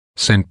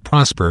Saint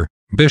Prosper,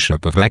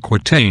 Bishop of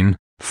Aquitaine,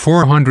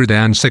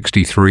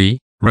 463,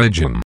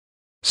 Rhegium.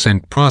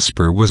 Saint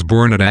Prosper was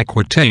born at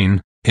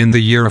Aquitaine, in the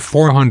year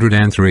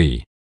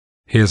 403.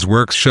 His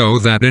works show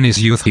that in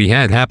his youth he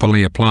had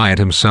happily applied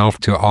himself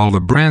to all the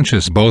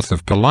branches both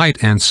of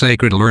polite and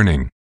sacred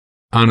learning.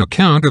 On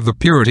account of the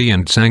purity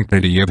and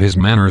sanctity of his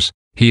manners,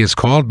 he is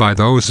called by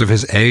those of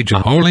his age a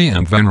holy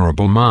and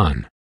venerable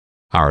man.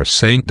 Our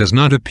saint does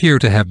not appear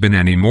to have been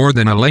any more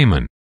than a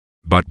layman.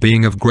 But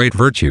being of great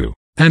virtue,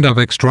 and of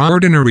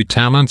extraordinary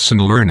talents in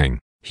learning,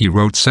 he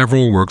wrote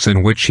several works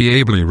in which he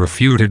ably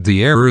refuted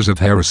the errors of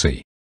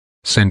heresy.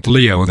 Saint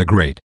Leo the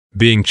Great,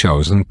 being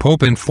chosen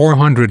Pope in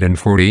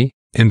 440,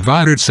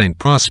 invited Saint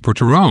Prosper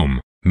to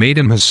Rome, made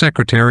him his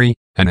secretary,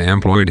 and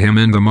employed him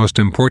in the most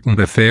important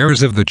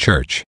affairs of the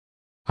Church.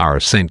 Our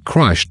saint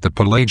crushed the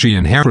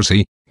Pelagian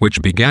heresy,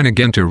 which began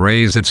again to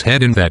raise its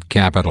head in that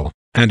capital,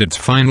 and its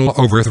final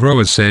overthrow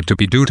is said to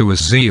be due to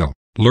his zeal,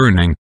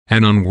 learning,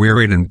 and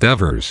unwearied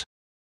endeavors.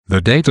 The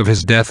date of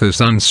his death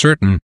is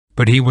uncertain,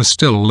 but he was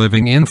still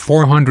living in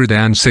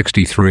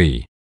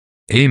 463.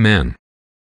 Amen.